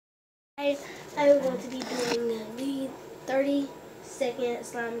I'm going to be doing the 30-second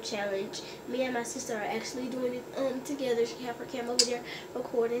slime challenge. Me and my sister are actually doing it together. She have her camera over there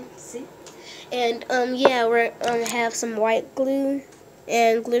recording. See? And yeah, we're have some white glue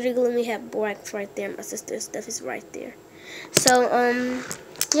and glitter glue. We have borax right there. My sister's stuff is right there. So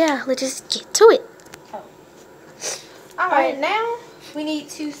yeah, let's just get to it. Alright, now we need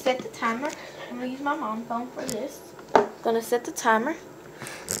to set the timer. I'm gonna use my mom's phone for this. Gonna set the timer.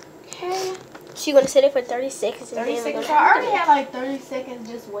 Okay. She's gonna set it for 30 seconds. 30 seconds. So I already had like 30 seconds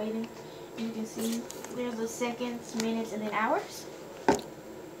just waiting. You can see there's the seconds, minutes, and then hours.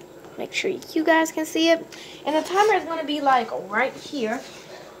 Make sure you guys can see it. And the timer is gonna be like right here.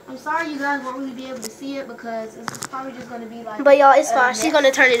 I'm sorry you guys won't really be able to see it because it's probably just gonna be like. But y'all, it's fine. She's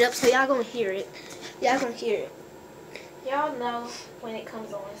gonna turn it up so y'all gonna hear it. Y'all gonna hear it. Y'all know when it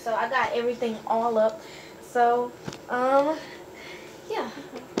comes on. So I got everything all up. So yeah.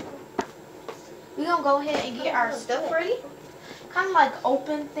 We're gonna go ahead and get our stuff ready. Kind of like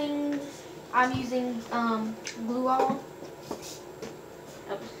open things. I'm using glue all.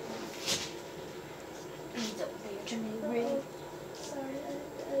 Beads up there, Jimmy. Ready? Sorry,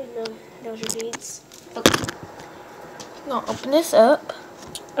 I didn't know those were beads. Okay. We're gonna open this up.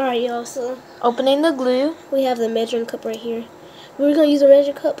 Alright, y'all, so Opening the glue. we have the measuring cup right here. We're gonna use a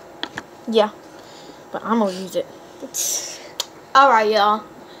measuring cup. Yeah. But I'm gonna use it. Alright, y'all.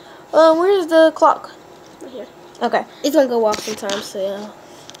 Where's the clock? Right here. Okay. It's gonna go off sometimes, so yeah.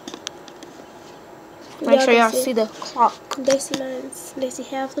 Make sure y'all see the clock. They see mine. They see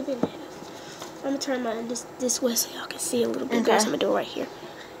half of it. I'm gonna turn mine this way so y'all can see a little bit better. Okay. So I'm gonna do it right here.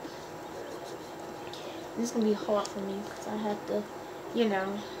 This is gonna be hard for me because I have to, you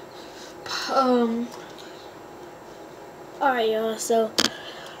know. Alright, y'all, so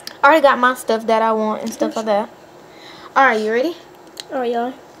I already got my stuff that I want and stuff like that. Alright, you ready? alright,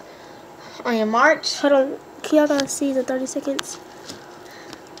 y'all. On your march. Hold on. Can y'all guys see the 30 seconds?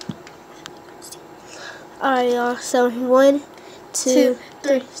 Alright, y'all. So 1, 2,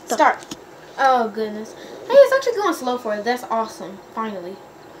 3, Start. Oh, goodness. Hey, it's actually going slow for it. That's awesome. Finally.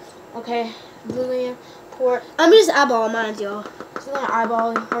 Okay. Glue in. Pour. I'm just eyeballing mine, y'all. She's going to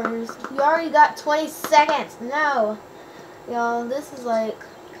eyeball hers. You already got 20 seconds. No. Y'all, this is like...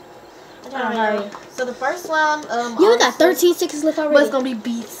 I'm trying to hurry. So the first slime... You only got 13 seconds left already. But it's going to be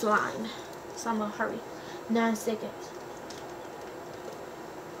bead slime. So I'm going to hurry. 9 seconds.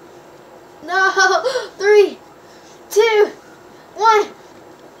 No! 3, 2, 1.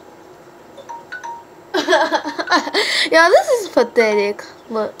 Y'all, this is pathetic.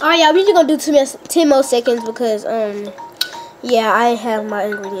 Look. Alright, y'all, we're just gonna do 10 more seconds because, yeah, I have my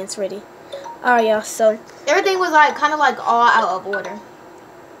ingredients ready. Alright, y'all, so. Everything was like, kind of like all out of order.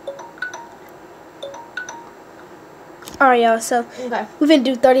 Alright, y'all, so. Okay. We're gonna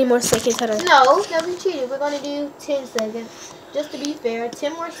do 30 more seconds. Hold on. No, we cheated. We're gonna do 10 seconds. Just to be fair,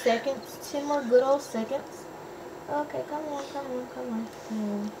 10 more seconds. 10 more good old seconds. Okay, come on.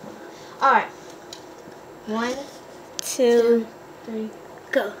 Alright. 1, 2, 3,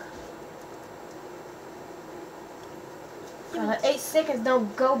 go. 8 seconds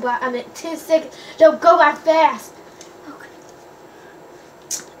don't go by. 10 seconds don't go by fast. Okay.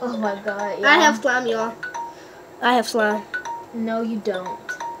 Oh my god, y'all. I have slime, y'all. I have slime. No, you don't.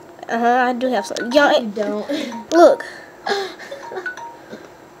 I do have slime. Y'all, You don't. look.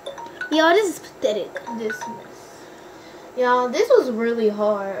 Y'all, this is pathetic. This mess. Y'all, this was really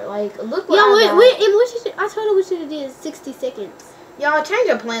hard. Like, look what I told her we should have did 60 seconds. Y'all, change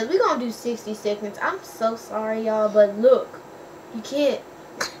your plans. We're gonna do 60 seconds. I'm so sorry, y'all, but look. You can't.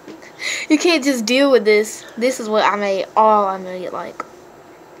 You can't just deal with this. This is what I made. All I made, like.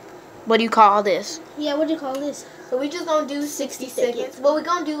 What do you call this? Yeah, what do you call this? So we just gonna do 60 seconds. Well, we're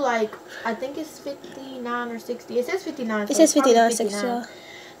gonna do like, I think it's 59 or 60. It says 59. It says 59 seconds, y'all.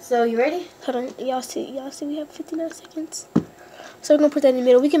 So you ready? Hold on, y'all see we have 59 seconds. So we're gonna put that in the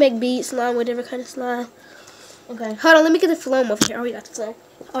middle. We can make bead slime, whatever kind of slime. Okay. Hold on, let me get the foam over here. I already got the foam.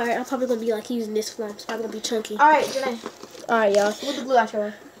 Alright, I'm probably gonna be like using this foam. It's probably gonna be chunky. Alright, Janae. Alright, y'all. Move the glue out your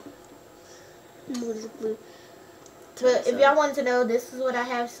way. Move the glue. But if y'all want to know, this is what I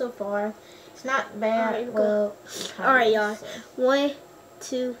have so far. It's not bad. Alright, well, alright, y'all. 1,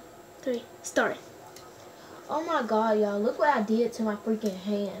 2, 3, start. Oh my god, y'all. Look what I did to my freaking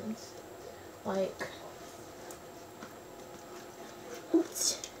hands. Like.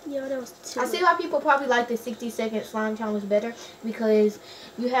 Oops. Yo, that was too I see why people probably like the 60-second slime challenge better. Because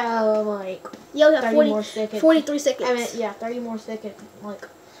you have, like, Yo, we have 30 more seconds. 43 seconds. Yeah, 30 more seconds. Like,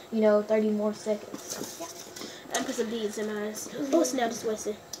 30 more seconds. So, yeah. I put some beads in mine. Oh, snap, just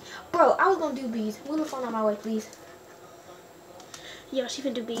wasted. Bro, I was going to do beads. Move the phone out my way, please. Y'all, she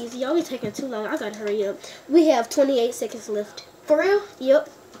finna do bees. Y'all be taking too long. I gotta hurry up. We have 28 seconds left. For real? Yep.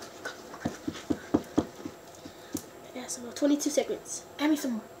 Yeah, some more. 22 seconds. Add me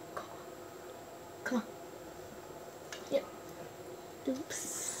some more. Come on. Yep.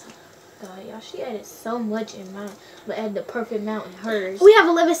 Oops. God, y'all, she added so much in mine, but added the perfect amount in hers. We have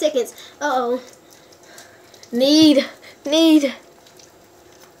 11 seconds. Uh-oh. Need.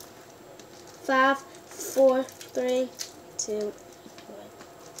 5, 4, 3, 2, 1.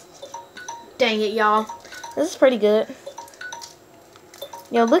 Dang it, y'all. This is pretty good.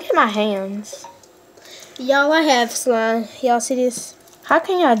 Yo, look at my hands. Y'all, I have slime. Y'all see this? How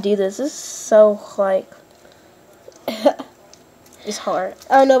can y'all do this? This is so, like, it's hard.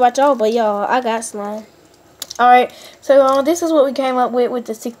 I don't know about y'all, but y'all, I got slime. Alright, so this is what we came up with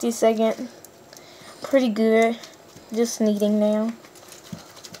the 60-second. Pretty good. Just kneading now.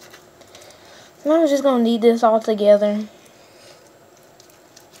 Now I'm just going to knead this all together.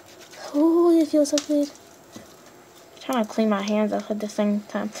 Ooh, it feels so good. Trying to clean my hands up at the same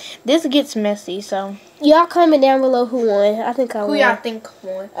time. This gets messy, so. Y'all comment down below who won. I think I won. Who y'all think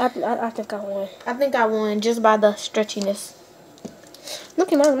won? I think I won. I think I won just by the stretchiness.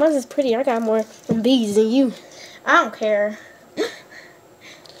 Look at mine. Mine is pretty. I got more bees than you. I don't care.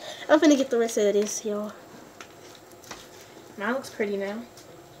 I'm finna get the rest of this, y'all. Mine looks pretty now.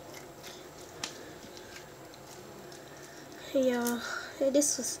 Hey, y'all. Hey,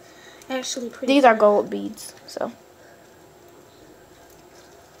 this was actually pretty. These are gold beads, so.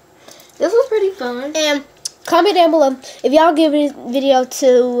 This was pretty fun. And comment down below if y'all give this video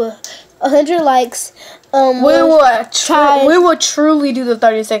to 100 likes. We will truly do the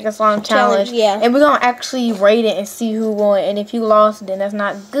 30-second slime challenge. Yeah. And we're gonna actually rate it and see who won. And if you lost, then that's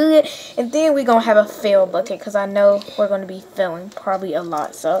not good. And then we're gonna have a fail bucket because I know we're gonna be failing probably a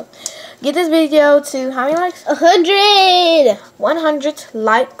lot. So get this video to how many likes? 100. 100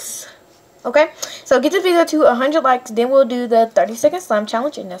 likes. Okay, so get this video to 100 likes, then we'll do the 30-second slime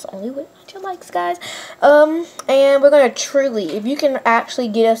challenge, and that's only with 100 likes, guys. And we're gonna truly, if you can actually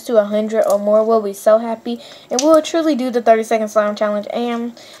get us to 100 or more, we'll be so happy, and we'll truly do the 30-second slime challenge.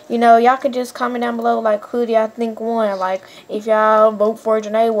 And you know, y'all can just comment down below like who do y'all think won. Like if y'all vote for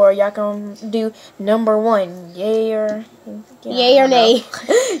Janae, or y'all can do number 1, yay or nay.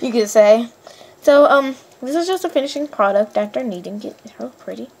 You could say. So this is just a finishing product after kneading it. It's real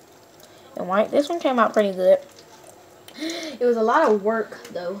pretty. And white. This one came out pretty good. It was a lot of work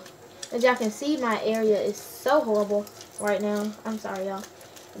though. As y'all can see, my area is so horrible right now. I'm sorry, y'all.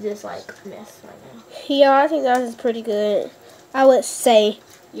 It's just like a mess right now. Yeah, I think that is pretty good. I would say.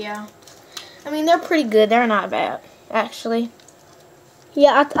 Yeah. I mean, they're pretty good. They're not bad, actually.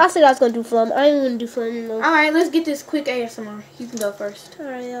 Yeah, I said I was gonna do flum. I ain't gonna do flum no. Alright, let's get this quick ASMR. You can go first.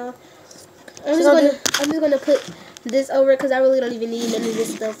 Alright, y'all. I'm just gonna put this over because I really don't even need none of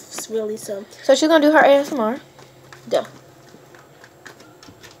this stuff really. So she's gonna do her ASMR. Go.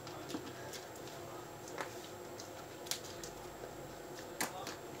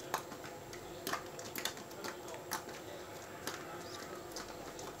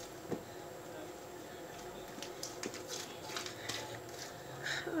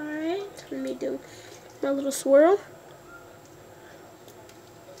 alright, let me do my little swirl.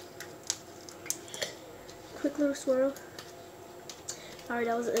 Quick little swirl. Alright,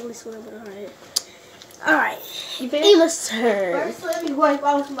 that was an ugly swirl, but alright. Alright, Emma's turn. First, let me wipe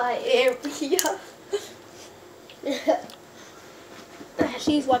off my area.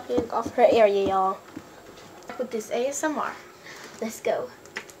 She's wiping off her area, y'all. With this ASMR. Let's go.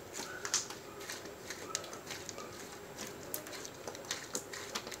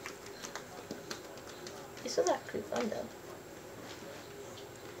 This was actually fun though.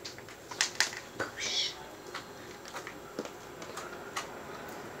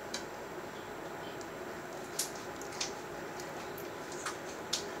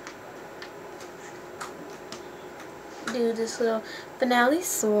 Do this little finale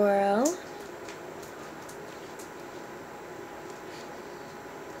swirl.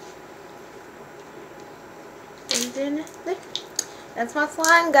 And then there. That's my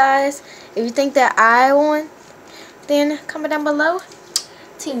slime, guys. If you think that I won, then comment down below.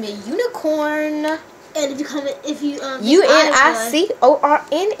 Team Unicorn. And if you comment, if you UNICORNN.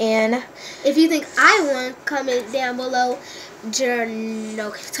 If you think I won, comment down below.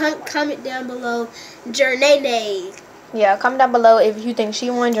 Comment down below. Jernene. Yeah, comment down below if you think she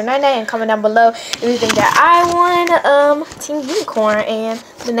won, Jernene, and comment down below if you think that I won, Team Unicorn. And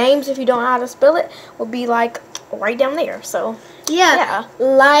the names, if you don't know how to spell it, will be like right down there. So yeah.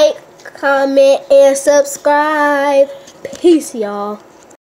 Like, comment, and subscribe. Peace, y'all.